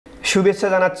শুভেচ্ছা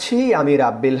জানাচ্ছি আমি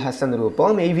রাব্বিল হাসান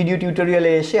রূপম। এই ভিডিও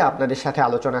টিউটোরিয়ালে এসে আপনাদের সাথে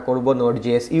আলোচনা করব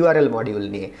Node.js URL মডিউল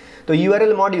নিয়ে। তো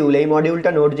URL মডিউল, এই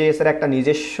মডিউলটা Node.js এর একটা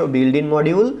নিজস্ব বিল্ড-ইন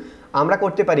মডিউল। আমরা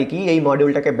করতে পারি কি, এই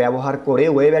মডিউলটাকে ব্যবহার করে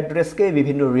ওয়েব অ্যাড্রেসকে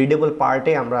বিভিন্ন রিডেবল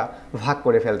পার্টে আমরা ভাগ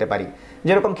করে ফেলতে পারি।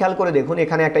 যেরকম খেয়াল করে দেখুন,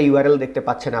 এখানে একটা URL দেখতে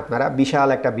পাচ্ছেন আপনারা, বিশাল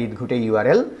একটা বিদঘুটে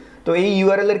URL। তো এই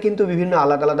URL এর কিন্তু বিভিন্ন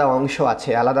আলাদা আলাদা অংশ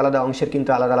আছে, আলাদা আলাদা অংশের কিন্তু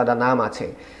আলাদা আলাদা নাম আছে।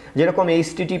 যেরকম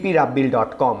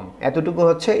http://rabbil.com এতটুকু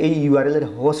হচ্ছে এই URL এর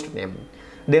হোস্ট নেম।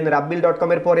 দেন rabbil.com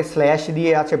এর পরে স্ল্যাশ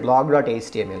দিয়ে আছে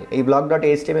blog.html, এই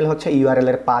blog.html হচ্ছে URL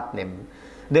এর পাথ নেম।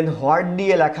 দেন হট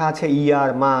দিয়ে লেখা আছে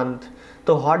ইয়ার, মান্থ।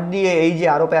 তো হট দিয়ে এই যে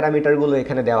আরও প্যারামিটারগুলো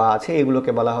এখানে দেওয়া আছে,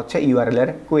 এগুলোকে বলা হচ্ছে URL এর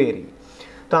কোয়েরি।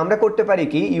 তো আমরা করতে পারি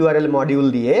কি, URL মডিউল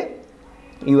দিয়ে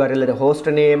URL এর host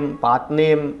name, path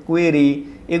name, query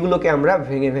এগুলোকে আমরা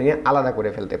ভেঙে ভেঙে আলাদা করে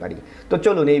ফেলতে পারি। তো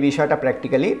চলুন এই বিষয়টা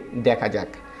প্র্যাকটিক্যালি দেখা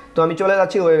যাক। তো আমি চলে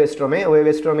যাচ্ছি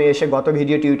ওয়েবস্ট্রমে এসে গত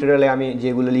ভিডিও টিউটোরিয়ালে আমি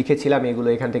যেগুলো লিখেছিলাম এগুলো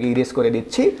এখান থেকে ইরেজ করে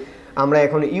দিচ্ছি। আমরা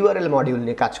এখন URL মডিউল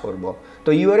নিয়ে কাজ করব। তো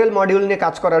URL মডিউল নিয়ে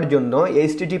কাজ করার জন্য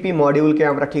HTTP মডিউলকে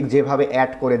আমরা ঠিক যেভাবে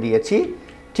অ্যাড করে দিয়েছি,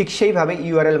 ঠিক সেইভাবে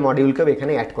URL মডিউলকেও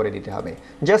এখানে অ্যাড করে দিতে হবে।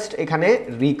 জাস্ট এখানে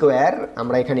রিকোয়ার,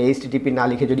 আমরা এখানে HTTP না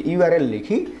লিখে যদি URL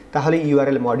লিখি, তাহলে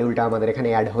URL মডিউলটা আমাদের এখানে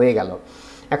অ্যাড হয়ে গেল।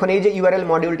 এখন এই যে URL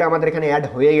মডিউলটা আমাদের এখানে অ্যাড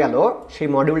হয়ে গেল, সেই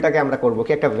মডিউলটাকে আমরা করব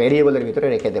কি, একটা ভ্যারিয়েবলের ভিতরে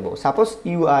রেখে দেবো। সাপোজ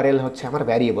URL হচ্ছে আমার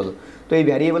ভ্যারিয়েবল, তো এই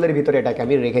ভ্যারিয়েবলের ভিতরে এটাকে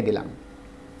আমি রেখে দিলাম।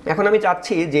 এখন আমি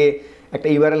চাচ্ছি যে একটা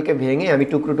URLকে ভেঙে আমি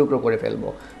টুকরো টুকরো করে ফেলবো।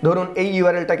 ধরুন এই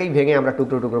URLটাকেই ভেঙে আমরা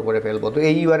টুকরো টুকরো করে ফেলবো। তো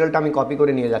এই URLটা আমি কপি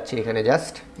করে নিয়ে যাচ্ছি এখানে,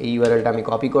 জাস্ট এই URLটা আমি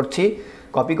কপি করছি।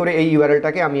 কপি করে এই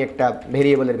URLটাকে আমি একটা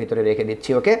ভ্যারিয়েবলের ভিতরে রেখে দিচ্ছি।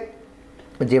 ওকে,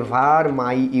 যে var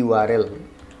my URL,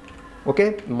 okay,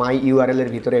 my URL এর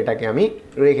ভিতরে এটাকে আমি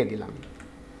রেখে দিলাম।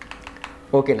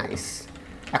 ওকে, নাইস।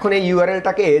 এখন এই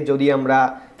URLটাকে যদি আমরা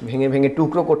ভেঙে ভেঙে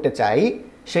টুকরো করতে চাই,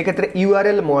 সেক্ষেত্রে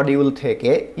URL মডিউল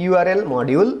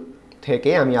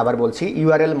থেকে আমি আবার বলছি,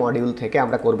 URL মডিউল থেকে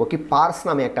আমরা করব কি, পার্স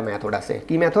নামে একটা মেথড আছে।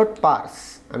 কি মেথড? পার্স।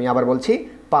 আমি আবার বলছি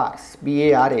পার্স,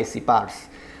 PARS, পার্স।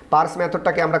 পার্স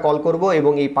মেথডটাকে আমরা কল করব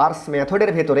এবং এই পার্স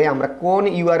মেথডের ভেতরে আমরা কোন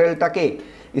URLটাকে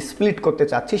স্প্লিট করতে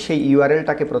চাচ্ছি সেই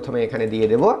URLটাকে প্রথমে এখানে দিয়ে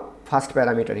দেব ফার্স্ট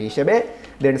প্যারামিটার হিসেবে।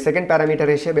 দেন সেকেন্ড প্যারামিটার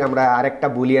হিসেবে আমরা আরেকটা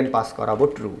বুলিয়ান পাস করাবো,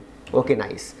 ট্রু। ওকে,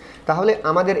 নাইস। তাহলে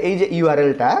আমাদের এই যে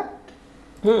URLটা,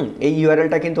 এই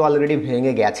URLটা কিন্তু অলরেডি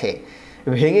ভেঙে গেছে।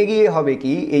 ভেঙে গিয়ে হবে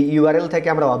কি, এই URL থেকে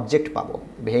আমরা অবজেক্ট পাবো।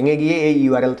 ভেঙে গিয়ে এই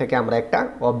URL থেকে আমরা একটা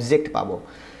অবজেক্ট পাবো।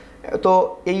 তো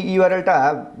এই URLটা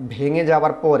ভেঙে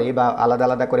যাওয়ার পরে বা আলাদা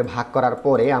আলাদা করে ভাগ করার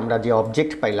পরে আমরা যে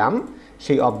অবজেক্ট পাইলাম,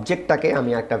 সেই অবজেক্টটাকে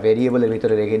আমি একটা ভেরিয়েবলের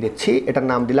ভিতরে রেখে দিচ্ছি। এটার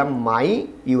নাম দিলাম মাই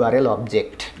URL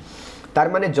অবজেক্ট। তার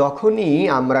মানে যখনই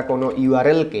আমরা কোনো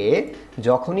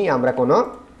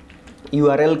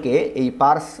URLকে এই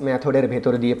পার্স মেথডের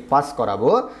ভেতর দিয়ে পাস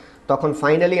করাবো, তখন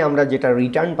ফাইনালি আমরা যেটা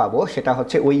রিটার্ন পাবো সেটা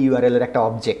হচ্ছে ওই URL এর একটা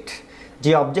অবজেক্ট।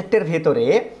 যে অবজেক্টের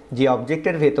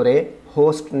ভেতরে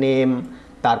হোস্ট নেম,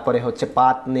 তারপরে হচ্ছে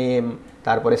পাথ নেম,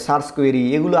 তারপরে সার্চ কোয়েরি,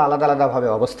 এগুলো আলাদা আলাদাভাবে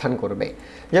অবস্থান করবে।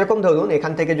 যেরকম ধরুন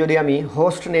এখান থেকে যদি আমি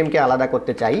হোস্ট নেমকে আলাদা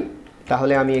করতে চাই,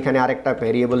 তাহলে আমি এখানে আরেকটা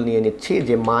ভেরিয়েবল নিয়ে নিচ্ছি,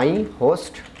 যে মাই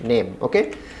হোস্ট নেম। ওকে,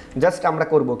 জাস্ট আমরা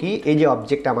করব কি, এই যে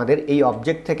অবজেক্ট আমাদের, এই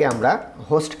অবজেক্ট থেকে আমরা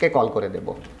হোস্টকে কল করে দেব।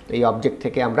 এই অবজেক্ট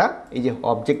থেকে আমরা, এই যে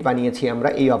অবজেক্ট বানিয়েছি আমরা,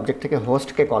 এই অবজেক্ট থেকে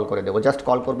হোস্টকে কল করে দেব। জাস্ট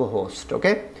কল করব হোস্ট।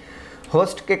 ওকে,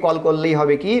 হোস্টকে কল করলেই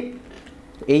হবে কি,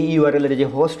 এই URL এর যে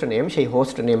হোস্ট নেম, সেই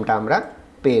হোস্ট নেমটা আমরা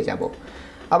পেয়ে যাব।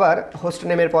 আবার হোস্ট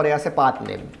নেমের পরে আছে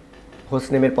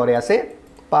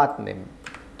পাথ নেম।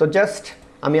 তো জাস্ট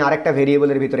আমি আরেকটা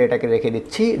ভেরিয়েবলের ভিতরে এটাকে রেখে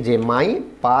দিচ্ছি, যে মাই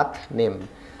পাথ নেম।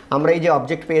 আমরা এই যে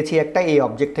অবজেক্ট পেয়েছি একটা, এই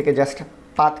অবজেক্ট থেকে জাস্ট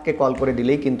পাথকে কল করে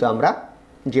দিলেই কিন্তু আমরা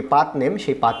যে পাথ নেম,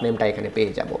 সেই পাথ নেমটা এখানে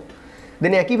পেয়ে যাব।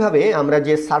 দেন একইভাবে আমরা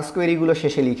যে সার্চ কোয়েরিগুলো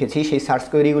শেষে লিখেছি, সেই সার্চ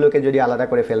কোয়েরিগুলোকে যদি আলাদা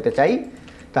করে ফেলতে চাই,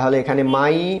 তাহলে এখানে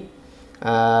মাই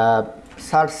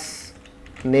সার্চ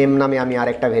নেম নামে আমি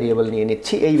আরেকটা ভেরিয়েবল নিয়ে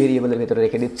নিচ্ছি, এই ভেরিয়েবলের ভিতরে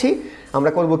রেখে দিচ্ছি।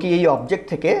 আমরা করব কি, এই অবজেক্ট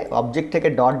থেকে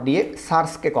ডট দিয়ে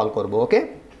সার্চকে কল করব। ওকে,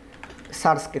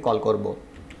 সার্চকে কল করব।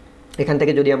 এখান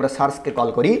থেকে যদি আমরা সার্চকে কল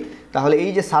করি, তাহলে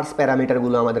এই যে সার্চ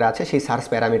প্যারামিটারগুলো আমাদের আছে, সেই সার্চ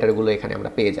প্যারামিটারগুলো এখানে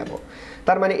আমরা পেয়ে যাব।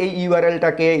 তার মানে এই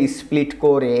URLটাকে স্প্লিট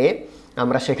করে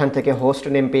আমরা সেখান থেকে হোস্ট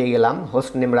নেম পেয়ে গেলাম,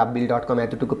 হোস্ট নেম Rabbil.com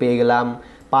এতটুকু পেয়ে গেলাম।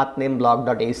 পাথ নেম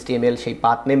blog.html, সেই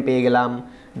পাথ নেম পেয়ে গেলাম।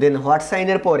 দেন হোয়াট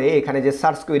সাইনের পরে এখানে যে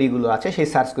সার্চ কোয়েরিগুলো আছে, সেই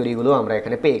সার্চ কোয়েরিগুলো আমরা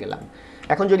এখানে পেয়ে গেলাম।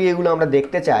 এখন যদি এগুলো আমরা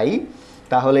দেখতে চাই,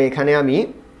 তাহলে এখানে আমি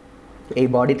এই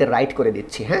বডিতে রাইট করে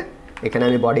দিচ্ছি। হ্যাঁ, এখানে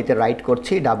আমি বডিতে রাইট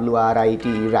করছি, WRIT,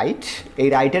 রাইট। এই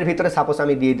রাইটের ভিতরে সাপোজ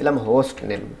আমি দিয়ে দিলাম হোস্ট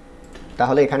নেম,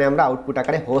 তাহলে এখানে আমরা আউটপুট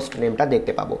আকারে হোস্ট নেমটা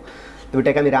দেখতে পাবো। তো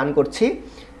এটাকে আমি রান করছি।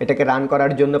 এটাকে রান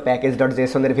করার জন্য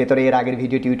প্যাকেজ.json এর ভেতরে এর আগের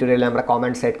ভিডিও টিউটোরিয়ালে আমরা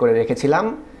কমান্ড সেট করে রেখেছিলাম।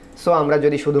 সো আমরা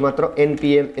যদি শুধুমাত্র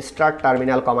npm start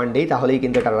টার্মিনাল কমান্ড দিই তাহলেই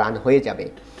কিন্তু এটা রান হয়ে যাবে।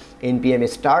 npm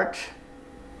start,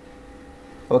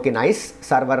 okay nice,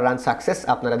 server run success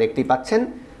আপনারা দেখতেই পাচ্ছেন।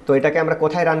 তো এটাকে আমরা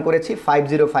কোথায় রান করেছি?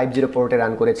 5050 পোর্টে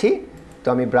রান করেছি। তো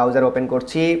আমি ব্রাউজার ওপেন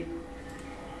করছি,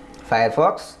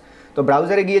 ফায়ারফক্স। তো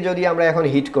ব্রাউজারে গিয়ে যদি আমরা এখন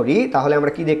হিট করি তাহলে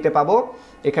আমরা কি দেখতে পাবো?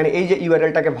 এখানে এই যে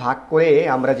ইউআরএলটাকে ভাগ করে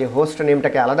আমরা যে হোস্ট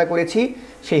নেমটাকে আলাদা করেছি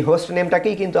সেই হোস্ট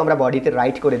নেমটাকেই কিন্তু আমরা বডিতে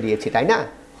রাইট করে দিয়েছি, তাই না?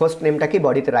 হোস্ট নেমটাকেই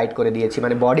বডিতে রাইট করে দিয়েছি,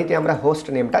 মানে বডিতে আমরা হোস্ট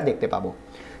নেমটা দেখতে পাবো।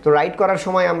 তো রাইট করার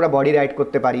সময় আমরা বডি রাইট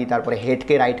করতে পারি, তারপরে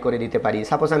হেডকে রাইট করে দিতে পারি।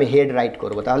 সাপোজ আমি হেড রাইট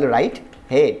করব, তাহলে রাইট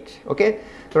হেড, ওকে।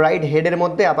 তো রাইট হেডের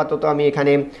মধ্যে আপাতত আমি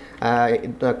এখানে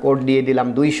কোড দিয়ে দিলাম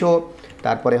 200,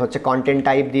 তারপরে হচ্ছে কন্টেন্ট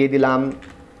টাইপ দিয়ে দিলাম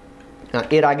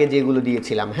এর আগে যেগুলো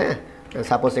দিয়েছিলাম, হ্যাঁ।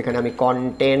 সাপোজ এখানে আমি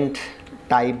কন্টেন্ট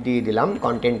টাইপ দিয়ে দিলাম,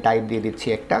 কন্টেন্ট টাইপ দিয়ে দিচ্ছি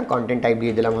একটা, কন্টেন্ট টাইপ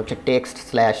দিয়ে দিলাম হচ্ছে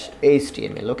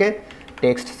text/html, ওকে,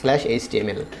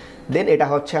 text/html। দেন এটা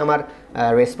হচ্ছে আমার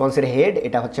রেসপন্সের হেড,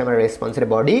 এটা হচ্ছে আমার রেসপন্সের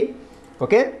বডি,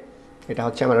 ওকে। এটা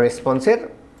হচ্ছে আমার রেসপন্সের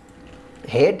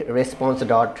হেড, রেসপন্স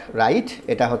ডট রাইট,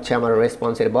 এটা হচ্ছে আমার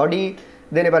রেসপন্সের বডি।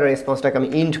 দেন এবার রেসপন্সটাকে আমি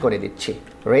ইন্ড করে দিচ্ছি,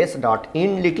 রেস ডট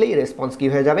ইন্ড লিখলেই রেসপন্স কী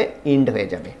হয়ে যাবে? ইন্ড হয়ে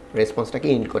যাবে। রেসপন্সটাকে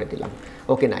ইন্ড করে দিলাম,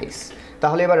 ওকে নাইস।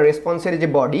 তাহলে এবার রেসপন্সের যে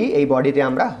বডি, এই বডিতে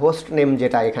আমরা হোস্ট নেম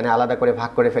যেটা এখানে আলাদা করে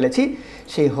ভাগ করে ফেলেছি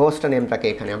সেই হোস্ট নেমটাকে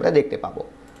এখানে আমরা দেখতে পাবো,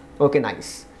 ওকে নাইস।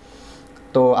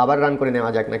 তো আবার রান করে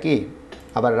নেওয়া যাক নাকি?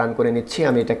 আবার রান করে নিচ্ছি,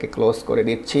 আমি এটাকে ক্লোজ করে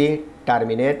দিচ্ছি,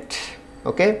 টার্মিনেট,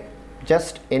 ওকে,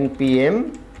 just npm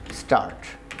start,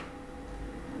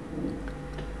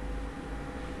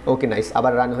 okay nice,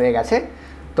 আবার রান হয়ে গেছে।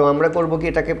 তো আমরা করব কি,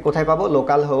 এটাকে কোথায় পাবো?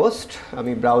 লোকাল হোস্ট,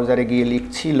 আমি ব্রাউজারে গিয়ে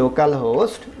লিখছি লোকাল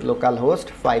হোস্ট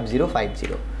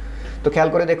 5050। তো খেয়াল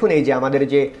করে দেখুন এই যে আমাদের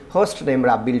যে হোস্ট নেম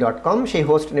rabbil.com সেই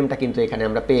হোস্ট নেমটা কিন্তু এখানে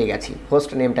আমরা পেয়ে গেছি,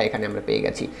 হোস্ট নেমটা এখানে আমরা পেয়ে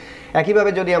গেছি।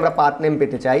 একইভাবে যদি আমরা পাথ নেম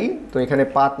পেতে চাই তো এখানে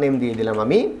পাথ নেম দিয়ে দিলাম,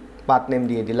 আমি পাথ নেম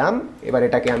দিয়ে দিলাম। এবার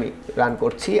এটাকে আমি রান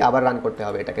করছি, আবার রান করতে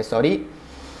হবে এটাকে, সরি।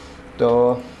 তো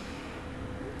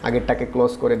আগেরটাকে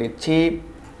ক্লোজ করে দিচ্ছি,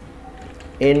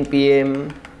 npm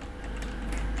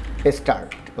স্টার্ট,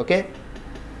 ওকে,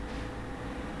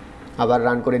 আবার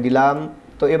রান করে দিলাম।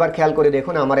 তো এবার খেয়াল করে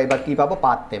দেখুন আমরা এবার কি পাবো?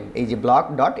 পাথ নেম, এই যে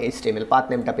block.html পাথ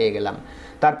নেমটা পেয়ে গেলাম।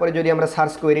 তারপরে যদি আমরা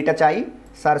সার্চ কোয়েরিটা চাই,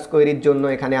 সার্চ কোয়েরির জন্য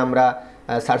এখানে আমরা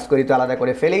সার্চ কোয়েরি তো আলাদা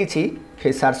করে ফেলেইছি,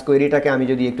 সেই সার্চ কোয়েরিটাকে আমি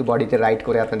যদি একটু বডিতে রাইট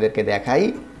করে আপনাদেরকে দেখাই,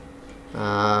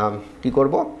 কি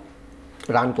করব?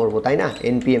 রান করব, তাই না?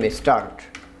 npm স্টার্ট,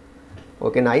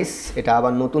 ওকে নাইস, এটা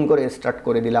আবার নতুন করে স্টার্ট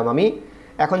করে দিলাম আমি।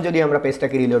 এখন যদি আমরা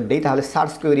পেজটাকে রিলোড দিই তাহলে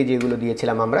সার্চ কোয়েরি যেগুলো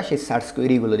দিয়েছিলাম আমরা সেই সার্চ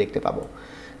কোয়েরিগুলো দেখতে পাবো।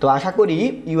 তো আশা করি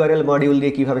ইউআরএল মডিউল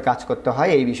দিয়ে কীভাবে কাজ করতে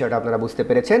হয় এই বিষয়টা আপনারা বুঝতে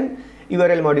পেরেছেন।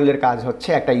 ইউআরএল মডিউলের কাজ হচ্ছে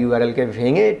একটা ইউআরএলকে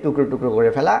ভেঙে টুকরো টুকরো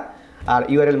করে ফেলা, আর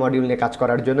ইউআরএল মডিউল নিয়ে কাজ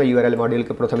করার জন্য ইউআরএল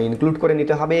মডিউলকে প্রথমে ইনক্লুড করে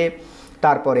নিতে হবে।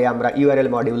 তারপরে আমরা ইউআরএল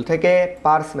মডিউল থেকে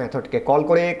পার্স মেথডকে কল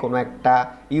করে কোনো একটা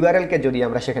ইউআরএলকে যদি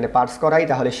আমরা সেখানে পার্স করাই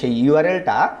তাহলে সেই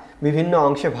ইউআরএলটা বিভিন্ন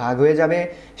অংশে ভাগ হয়ে যাবে।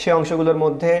 সেই অংশগুলোর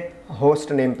মধ্যে হোস্ট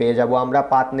নেম পেয়ে যাব আমরা,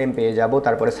 পাথ নেম পেয়ে যাব,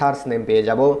 তারপরে সার্চ নেম পেয়ে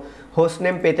যাব। হোস্ট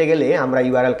নেম পেতে গেলে আমরা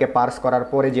ইউআরএলকে পার্স করার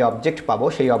পরে যে অবজেক্ট পাবো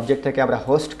সেই অবজেক্ট থেকে আমরা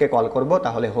হোস্টকে কল করব,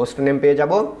 তাহলে হোস্ট নেম পেয়ে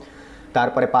যাব।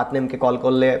 তারপরে পাথ নেমকে কল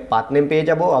করলে পাথ নেম পেয়ে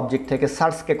যাব। অবজেক্ট থেকে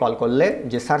সার্চকে কল করলে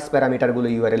যে সার্চ প্যারামিটারগুলো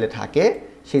ইউআরএলে থাকে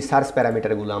সেই সার্চ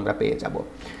প্যারামিটারগুলো আমরা পেয়ে যাব।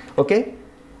 ওকে,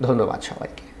 ধন্যবাদ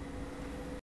সবাইকে।